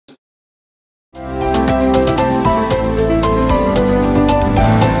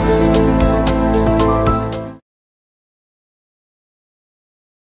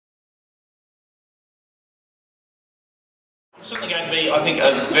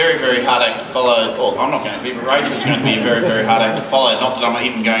very, very hard act to follow. Well, I'm not going to be, but Rachel's going to be a very, very hard act to follow. Not that I'm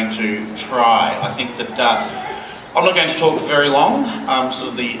even going to try. I think that I'm not going to talk very long, sort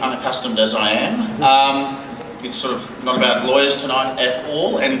of the unaccustomed as I am. It's sort of not about lawyers tonight at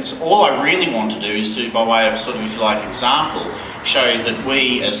all, and it's all I really want to do is to, by way of sort of, if you like, example, show that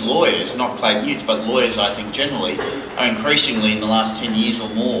we as lawyers, not Clayton Utes, but lawyers I think generally, are increasingly in the last 10 years or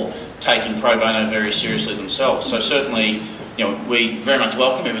more taking pro bono very seriously themselves. So certainly, you know, we very much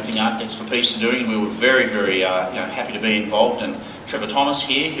welcome everything Architects for Peace are doing. We were very, very happy to be involved, and Trevor Thomas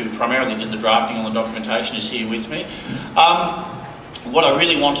here, who primarily did the drafting on the documentation, is here with me. What I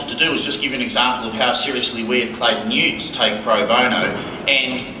really wanted to do was just give you an example of how seriously we at Clayton Utes take pro bono,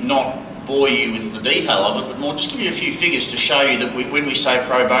 and not bore you with the detail of it, but more just give you a few figures to show you that when we say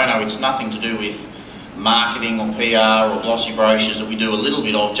pro bono, it's nothing to do with marketing or PR or glossy brochures that we do a little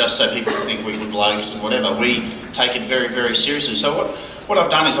bit of just so people think we're good blokes and whatever. We take it very, very seriously. So what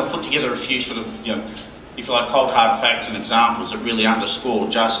I've done is I've put together a few sort of, you know, if you like, cold hard facts and examples that really underscore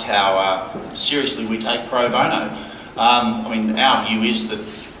just how seriously we take pro bono. I mean, our view is that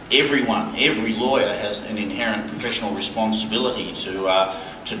every lawyer has an inherent professional responsibility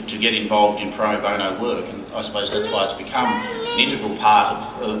to get involved in pro bono work, and I suppose that's why it's become an integral part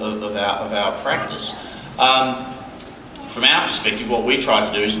of our practice. From our perspective, what we try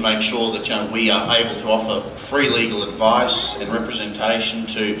to do is make sure that we are able to offer free legal advice and representation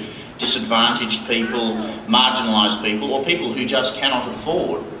to disadvantaged people, marginalised people, or people who just cannot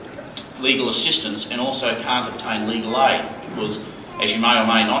afford legal assistance and also can't obtain legal aid, because as you may or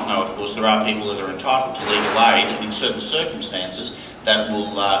may not know, of course, there are people that are entitled to legal aid, and in certain circumstances that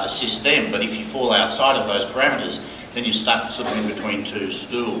will assist them, but if you fall outside of those parameters, then you're stuck sort of in between two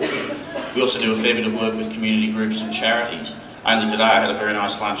stools. We also do a fair bit of work with community groups and charities. Only today I had a very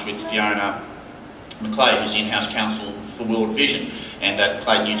nice lunch with Fiona McClay, who's the in-house counsel for World Vision, and at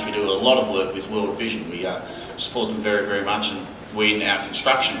Clayton Utes we do a lot of work with World Vision. We support them very, very much, and we in our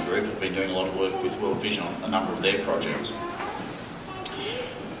construction group have been doing a lot of work with World Vision on a number of their projects.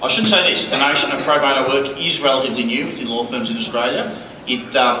 I should say this, the notion of pro bono work is relatively new within law firms in Australia.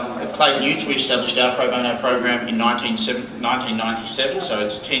 At Clayton Utes we established our pro bono program in 1997, so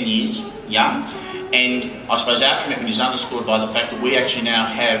it's 10 years young, and I suppose our commitment is underscored by the fact that we actually now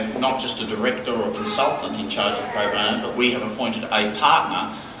have not just a director or consultant in charge of pro bono, but we have appointed a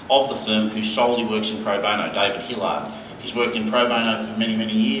partner of the firm who solely works in pro bono, David Hillard. He's worked in pro bono for many,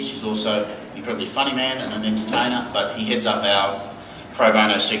 many years. He's also an incredibly funny man and an entertainer, but he heads up our pro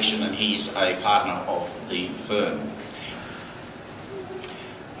bono section and he is a partner of the firm.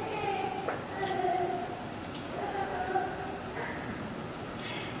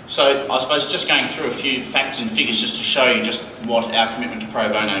 So I suppose just going through a few facts and figures just to show you just what our commitment to pro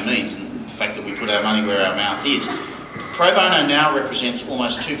bono means, and the fact that we put our money where our mouth is. Pro bono now represents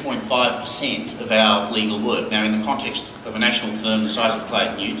almost 2.5% of our legal work. Now, in the context of a national firm the size of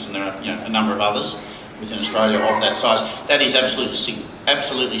Clayton Utes, and there are a number of others within Australia of that size, that is absolutely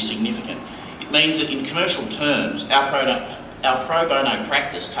significant. It means that in commercial terms, our pro bono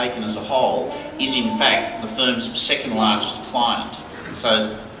practice taken as a whole is in fact the firm's second largest client.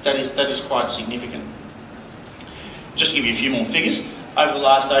 So that is quite significant. Just to give you a few more figures, over the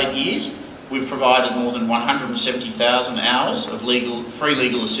last 8 years, we've provided more than 170,000 hours of free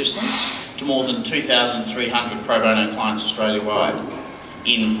legal assistance to more than 2,300 pro bono clients Australia-wide.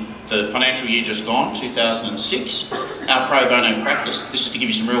 In the financial year just gone, 2006, our pro bono practice, this is to give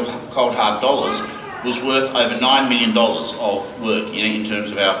you some real cold hard dollars, was worth over $9 million of work in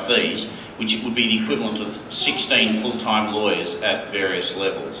terms of our fees, which would be the equivalent of 16 full-time lawyers at various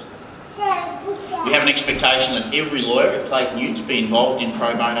levels. We have an expectation that every lawyer at Clayton Utes be involved in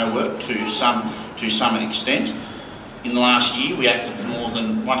pro bono work to some extent. In the last year, we acted for more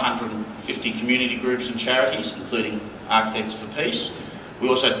than 150 community groups and charities, including Architects for Peace. We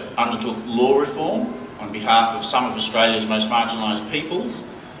also undertook law reform on behalf of some of Australia's most marginalised peoples.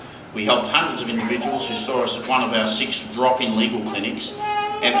 We helped hundreds of individuals who saw us at one of our 6 drop-in legal clinics,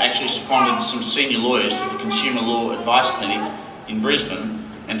 and actually seconded some senior lawyers to the Consumer Law Advice Clinic in Brisbane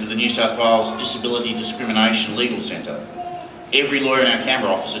and to the New South Wales Disability Discrimination Legal Centre. Every lawyer in our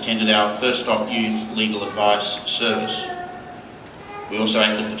Canberra office attended our First Stop Youth Legal Advice service. We also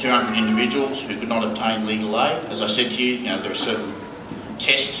acted for 200 individuals who could not obtain legal aid. As I said to you, there are certain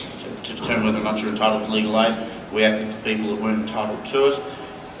tests to determine whether or not you're entitled to legal aid. We acted for people that weren't entitled to it.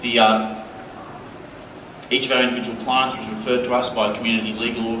 Each of our individual clients was referred to us by a community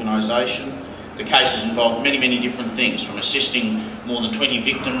legal organisation. The cases involved many, many different things, from assisting more than 20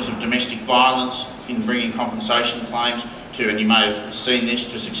 victims of domestic violence in bringing compensation claims to, and you may have seen this,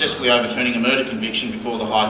 to successfully overturning a murder conviction before the High